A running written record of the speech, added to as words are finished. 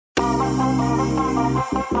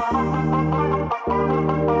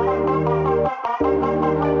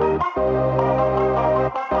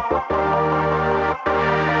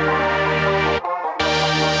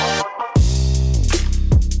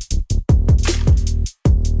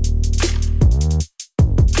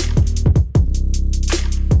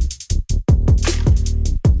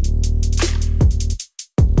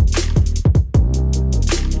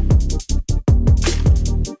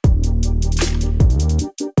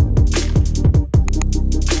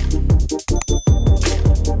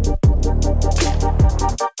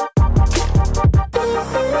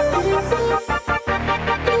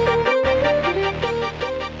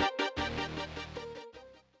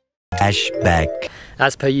Flashback.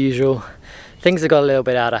 As per usual, things have got a little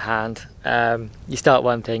bit out of hand. You start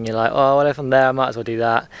one thing, you're like, oh, well, if I'm there, I might as well do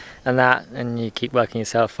that, and you keep working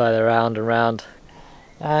yourself further around and round.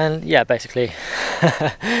 And yeah, basically,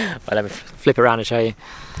 well, let me flip it around and show you.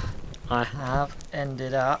 I have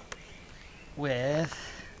ended up with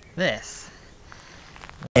this.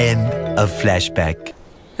 End of flashback.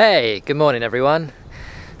 Hey, good morning everyone.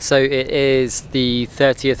 So it is the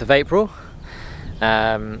 30th of April.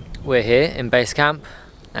 We're here in base camp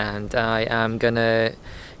and I am gonna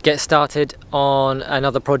get started on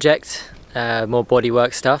another project, more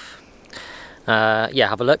bodywork stuff. Yeah,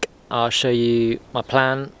 have a look. I'll show you my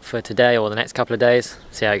plan for today or the next couple of days.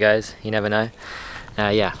 See how it goes, you never know.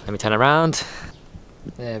 Yeah, let me turn around.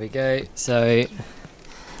 There we go. So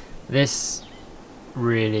this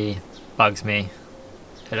really bugs me.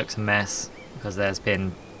 It looks a mess because there's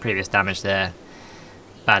been previous damage there,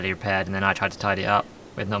 badly repaired, and then I tried to tidy it up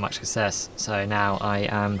with not much success. So now I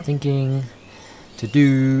am thinking to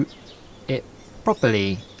do it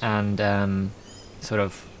properly and sort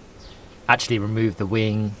of actually remove the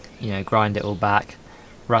wing, you know, grind it all back,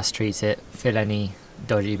 rust treat it, fill any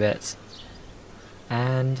dodgy bits,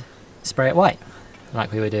 and spray it white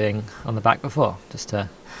like we were doing on the back before, just to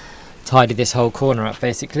tidy this whole corner up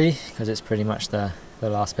basically, because it's pretty much the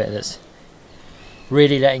last bit that's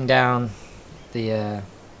really letting down the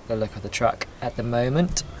look of the truck at the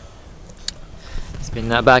moment. Spin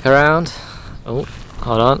that back around. Oh,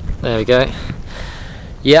 hold on, there we go.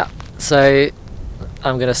 Yeah, so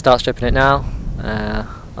I'm going to start stripping it now.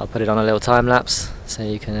 I'll put it on a little time lapse so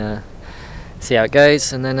you can see how it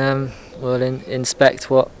goes, and then we'll inspect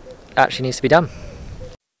what actually needs to be done.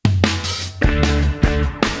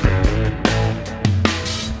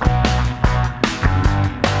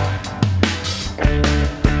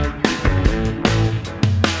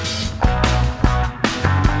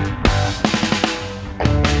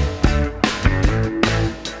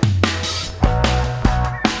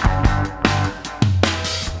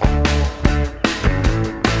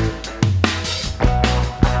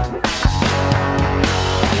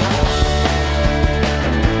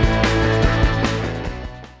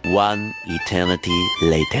 One eternity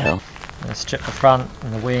later. I'll strip the front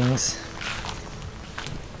and the wings.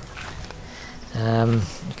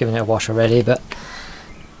 I've given it a wash already, but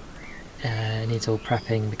it needs all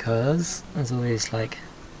prepping because there's always there's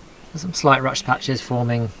some slight rust patches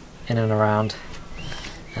forming in and around,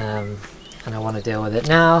 and I want to deal with it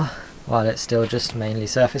now while it's still just mainly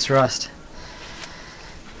surface rust,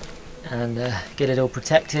 and get it all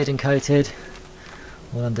protected and coated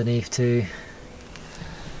all underneath too.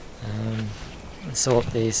 Sort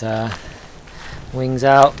these wings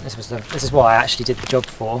out. This is what I actually did the job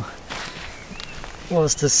for,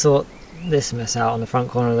 was to sort this mess out on the front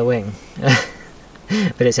corner of the wing.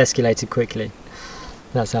 But it's escalated quickly.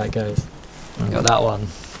 That's how it goes. I've got that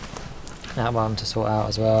one to sort out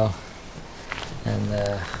as well,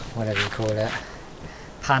 and whatever you call it,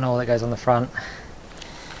 panel that goes on the front,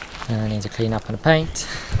 and needs a clean up and a paint.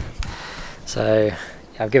 So yeah,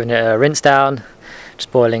 I've given it a rinse down.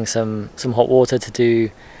 Just boiling some hot water to do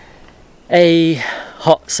a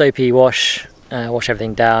hot soapy wash, wash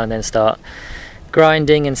everything down, and then start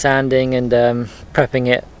grinding and sanding and prepping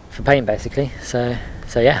it for paint basically. So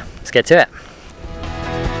yeah, let's get to it.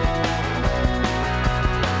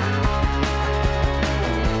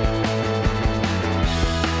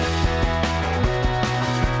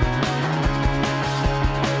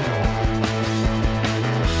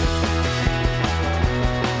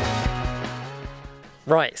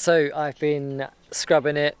 Right, so I've been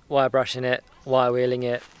scrubbing it, wire brushing it, wire wheeling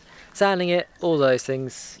it, sanding it, all those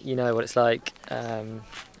things. You know what it's like.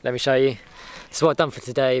 Let me show you. This is what I've done for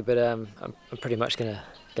today, but I'm pretty much gonna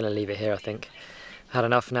leave it here. I think I've had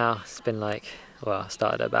enough now. It's been well, I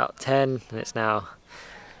started at about 10 and it's now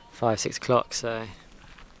 5-6 o'clock, so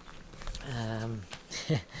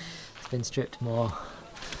it's been stripped more.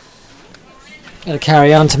 Gotta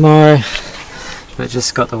carry on tomorrow. but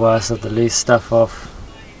just got the worst of the loose stuff off.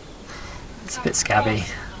 It's a bit scabby.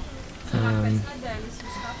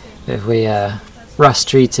 If we rust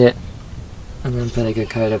treat it and then put a good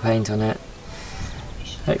coat of paint on it,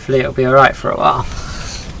 hopefully it'll be alright for a while.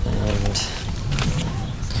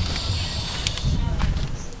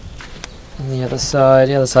 And the other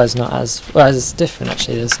side's not as well, it's different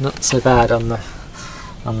actually. It's not so bad on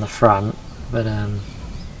the front, but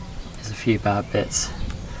there's a few bad bits.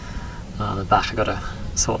 On the back I've got to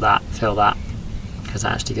sort that, fill that, because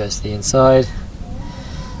that actually goes to the inside.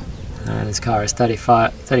 And this car is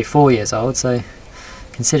 34 years old, so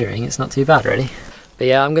considering it's not too bad really. But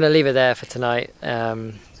yeah, I'm going to leave it there for tonight.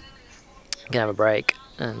 I'm going to have a break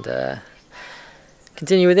and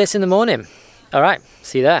continue with this in the morning. Alright,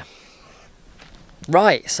 see you there.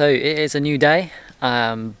 Right, so it is a new day.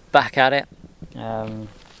 Back at it.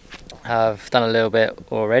 I've done a little bit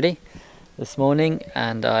already this morning,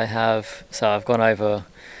 and I've gone over,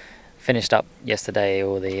 finished up yesterday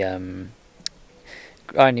all the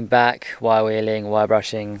grinding back, wire wheeling, wire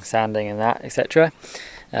brushing, sanding and that, etc.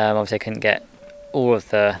 Obviously I couldn't get all of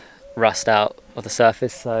the rust out of the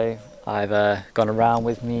surface, so I've gone around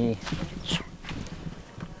with me.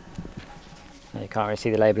 You can't really see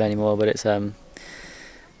the label anymore, but it's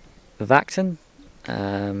Vacton.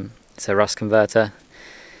 It's a rust converter.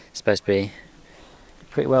 It's supposed to be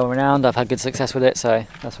pretty well renowned. I've had good success with it, so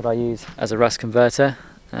that's what I use as a rust converter.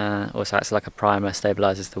 Also acts like a primer,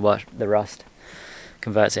 stabilises the rust,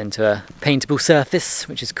 converts it into a paintable surface,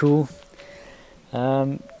 which is cool.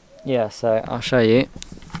 Yeah, so I'll show you.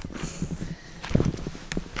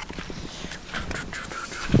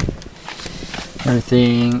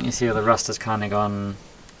 Everything, you see all the rust has kind of gone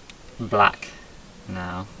black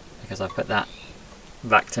now because I put that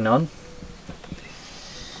Vacton on.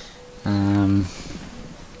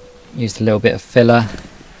 Used a little bit of filler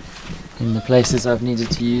in the places I've needed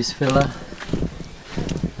to use filler,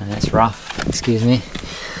 and it's rough, excuse me.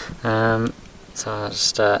 So I'll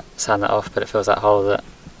just sand that off, but it fills that hole that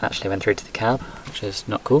actually went through to the cab, which is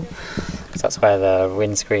not cool, because that's where the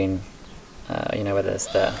windscreen, you know, where there's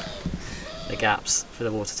the gaps for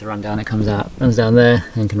the water to run down, it runs down there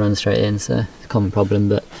and can run straight in, so it's a common problem.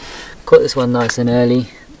 But caught this one nice and early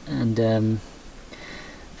and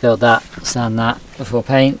filled that, sand that before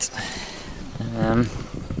paint.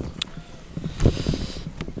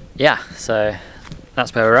 Yeah, so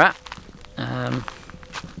that's where we're at.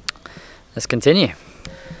 Let's continue.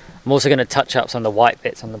 I'm also going to touch up some of the white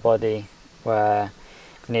bits on the body where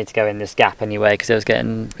we need to go in this gap anyway, because it was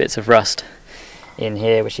getting bits of rust in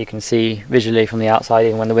here, which you can see visually from the outside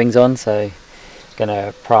even when the wing's on. So I'm going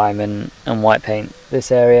to prime and white paint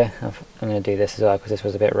this area. I'm going to do this as well because this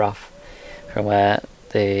was a bit rough from where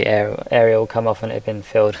the area will come off and it had been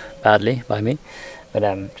filled badly by me.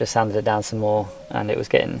 But just sanded it down some more, and it was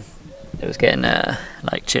getting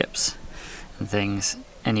like chips and things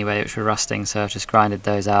anyway, which were rusting. So I've just grinded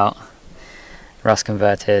those out, rust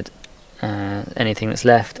converted anything that's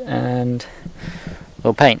left, and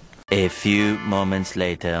we'll paint. A few moments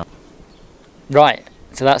later. Right,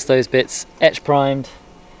 so that's those bits etch primed,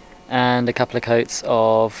 and a couple of coats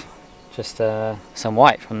of just some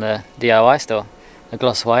white from the DIY store, a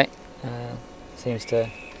gloss white. Seems to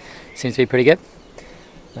be pretty good.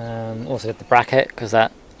 Also did the bracket, because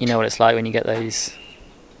that, you know what it's like when you get those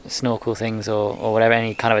snorkel things or whatever,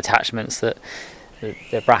 any kind of attachments, that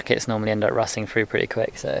the brackets normally end up rusting through pretty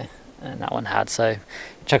quick. So, and that one had, so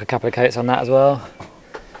chuck a couple of coats on that as well.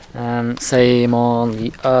 Same on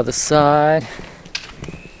the other side.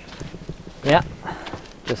 Yeah,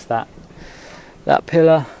 just that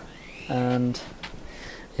pillar and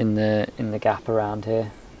in the gap around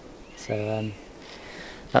here. So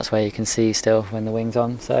that's where you can see still when the wing's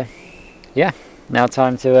on. So yeah, now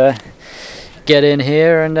time to get in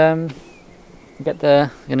here and get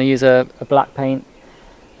the. I'm gonna use a black paint,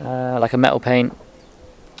 like a metal paint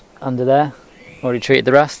under there. Already treated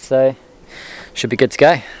the rust, so should be good to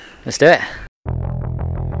go. Let's do it.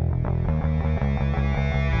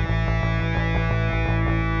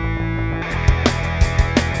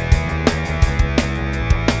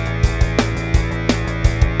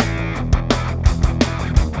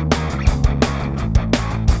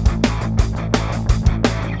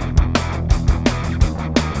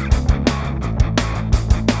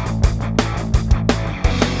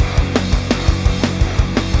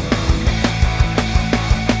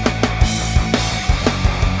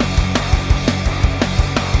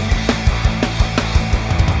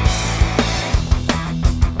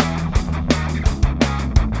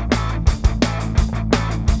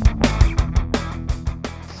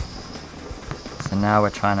 Now we're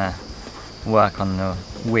trying to work on the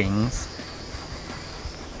wings,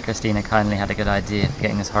 Christina kindly had a good idea for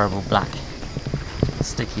getting this horrible black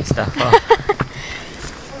sticky stuff off.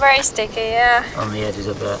 Very sticky, yeah. On the edges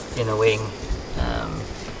of the inner wing.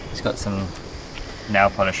 It's got some nail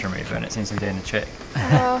polish remover and it seems to be doing the trick.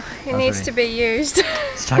 Well, it needs to be used.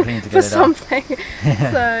 Struggling to get for it something.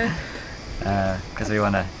 off. So. Because we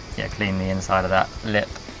want to clean the inside of that lip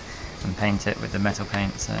and paint it with the metal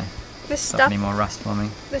paint, so this stop any more rust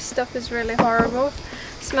forming. This stuff is really horrible.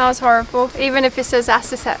 It smells horrible, even if it says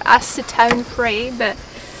acetone free, but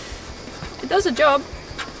it does a job.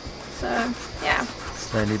 So yeah.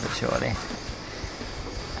 Slowly but surely.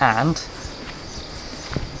 And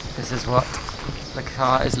this is what the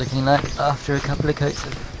car is looking like after a couple of coats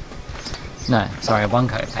of... No, sorry, one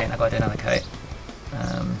coat of paint. I've got to do another coat.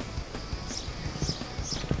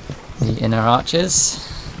 The inner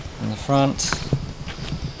arches in the front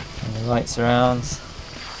and the right surrounds,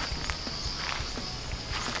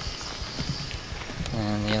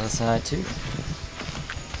 and the other side too.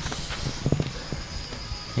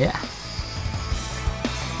 Yeah.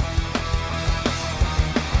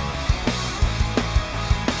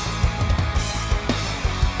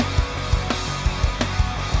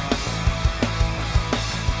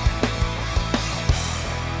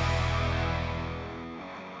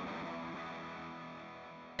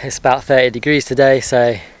 It's about 30 degrees today,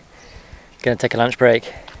 so gonna take a lunch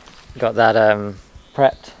break. Got that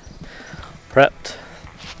prepped.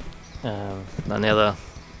 And the other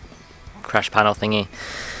crash panel thingy.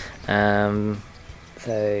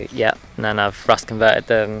 So yeah, and then I've rust converted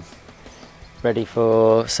them, ready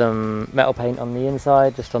for some metal paint on the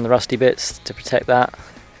inside, just on the rusty bits to protect that.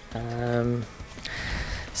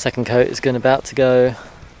 Second coat is about to go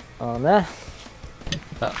on there.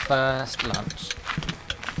 But first, lunch.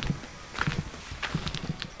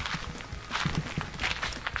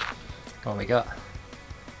 What we got?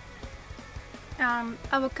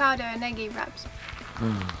 Avocado and eggy wraps.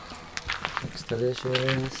 Looks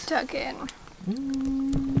delicious. Tuck in.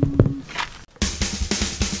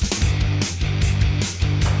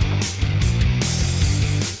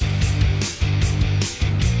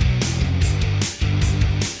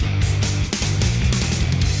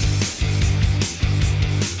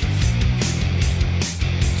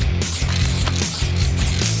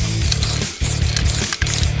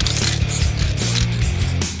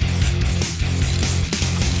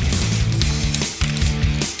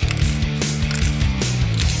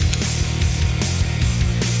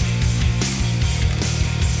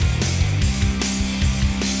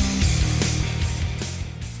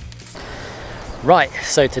 Right,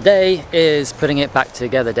 so today is putting it back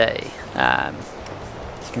together day. As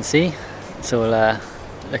you can see, it's all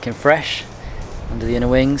looking fresh under the inner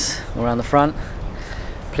wings, all around the front.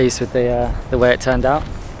 Pleased with the way it turned out.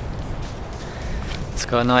 It's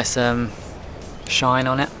got a nice shine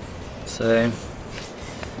on it, so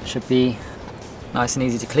it should be nice and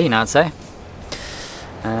easy to clean, I'd say.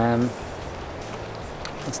 That's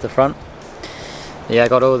the front. Yeah, I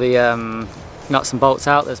got all the nuts and bolts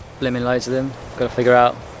out. There's blimmin' loads of them. Got to figure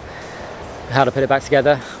out how to put it back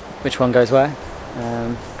together, which one goes where.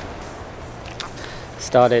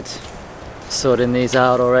 Started sorting these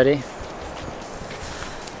out already.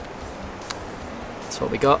 That's what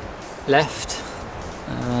we got left.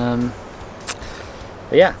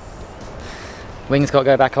 But yeah, wings got to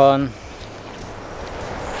go back on.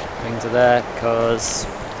 Wings are there because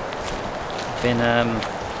I've been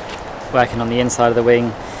working on the inside of the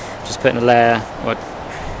wing, just putting a layer, or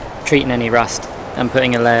treating any rust, and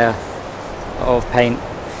putting a layer of paint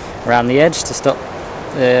around the edge to stop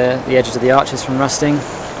the edges of the arches from rusting.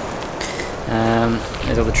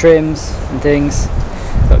 There's all the trims and things,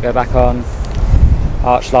 got to go back on.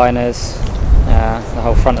 Arch liners, the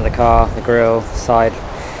whole front of the car, the grille, side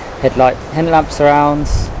headlamp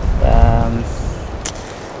surrounds,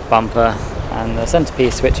 bumper, and the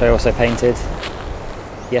centerpiece, which I also painted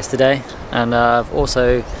yesterday. And I've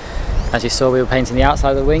also, as you saw, we were painting the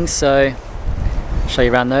outside of the wings, so I'll show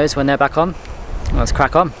you around those when they're back on. Let's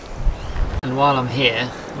crack on. And while I'm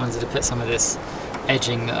here, I wanted to put some of this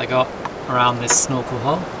edging that I got around this snorkel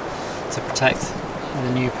hole to protect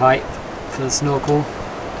the new pipe for the snorkel,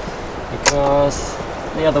 because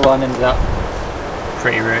the other one ended up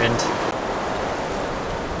pretty ruined.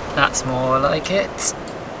 That's more like it.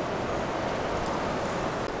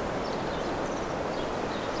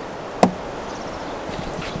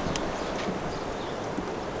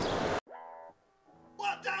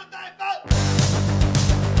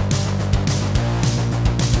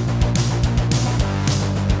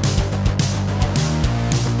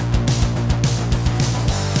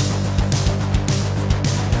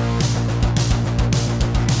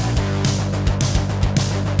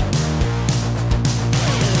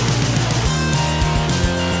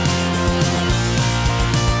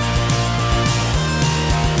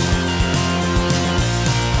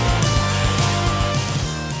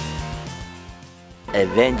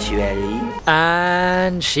 eventually.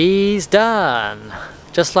 And she's done.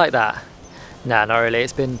 Just like that. Nah, not really.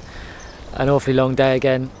 It's been an awfully long day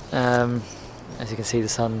again. As you can see, the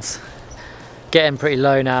sun's getting pretty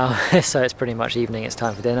low now, so it's pretty much evening, it's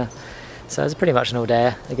time for dinner. So it's pretty much an all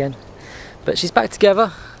day again. But she's back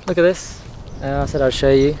together. Look at this. I said I'd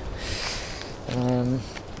show you.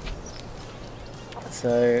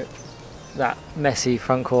 So that messy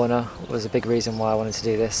front corner was a big reason why I wanted to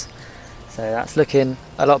do this. So that's looking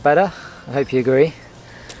a lot better. I hope you agree.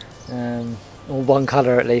 All one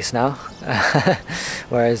colour at least now,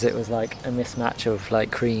 whereas it was like a mismatch of like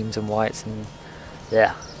creams and whites and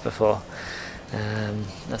yeah, before.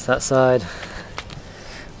 That's that side.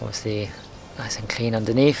 Obviously nice and clean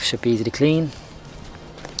underneath, should be easy to clean.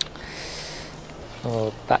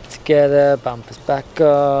 All back together, bumpers back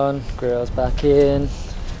on, grills back in.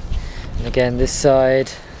 And again this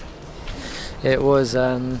side, it was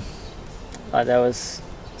like there was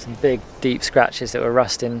some big deep scratches that were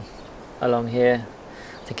rusting along here.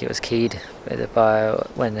 I think it was keyed by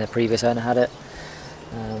when the previous owner had it.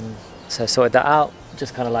 So sorted that out,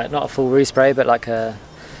 just kind of like not a full respray, but like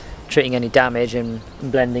treating any damage and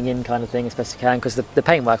blending in kind of thing as best you can, because the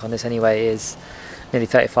paintwork on this anyway is nearly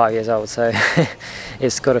 35 years old, so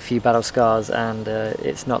it's got a few battle scars, and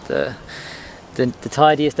it's not the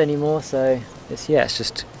tidiest anymore. So it's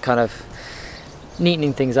just kind of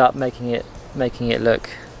neatening things up, making it look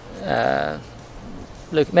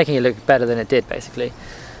better than it did, basically.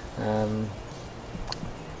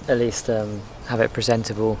 At least have it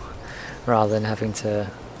presentable, rather than having to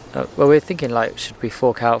well, we're thinking like, should we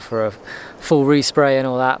fork out for a full respray and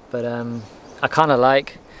all that, but I kind of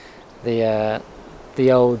like the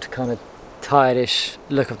old kind of tired-ish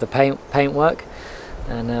look of the paintwork,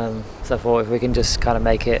 and so I thought if we can just kind of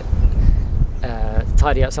make it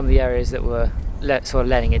tidy up some of the areas that were sort of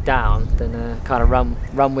letting it down, then kind of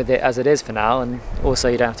run with it as it is for now, and also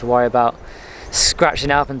you don't have to worry about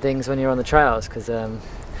scratching up and things when you're on the trails, because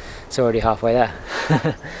it's already halfway there.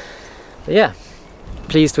 But yeah,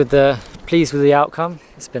 pleased with the outcome.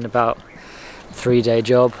 It's been about a 3-day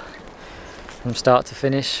job from start to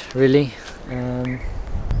finish, really.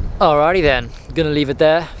 Alrighty then, gonna leave it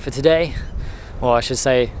there for today, or I should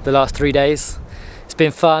say the last 3 days. It's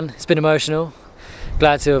been fun, it's been emotional.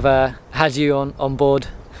 Glad to have had you on board,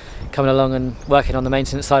 coming along and working on the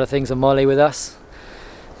maintenance side of things on Molly with us.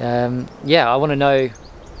 Yeah, I want to know,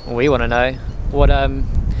 or we want to know,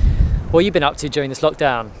 what you've been up to during this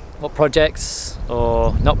lockdown. What projects,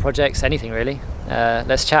 or not projects, anything really.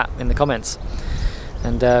 Let's chat in the comments.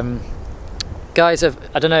 And guys,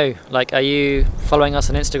 I don't know, like, are you following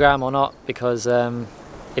us on Instagram or not? Because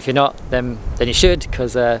if you're not, then you should,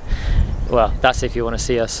 because well, that's if you want to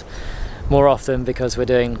see us more often, because we're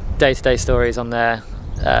doing day-to-day stories on there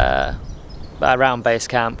around base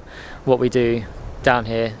camp, what we do down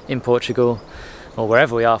here in Portugal, or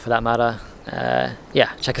wherever we are for that matter.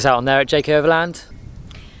 Yeah, check us out on there at JKoverland.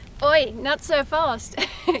 Oi, not so fast.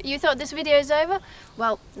 You thought this video is over?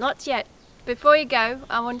 Well, not yet. Before you go,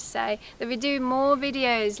 I want to say that we do more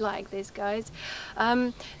videos like this, guys.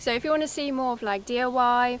 So if you want to see more of like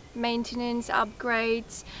DIY, maintenance,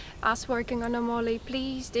 upgrades, us working on a Molly,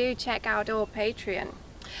 please do check out our Patreon.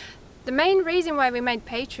 The main reason why we made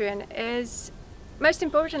Patreon is, most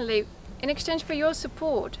importantly, in exchange for your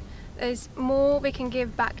support, there's more we can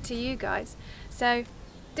give back to you guys. So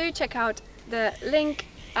do check out the link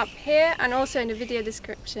up here and also in the video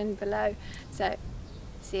description below. So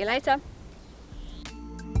see you later.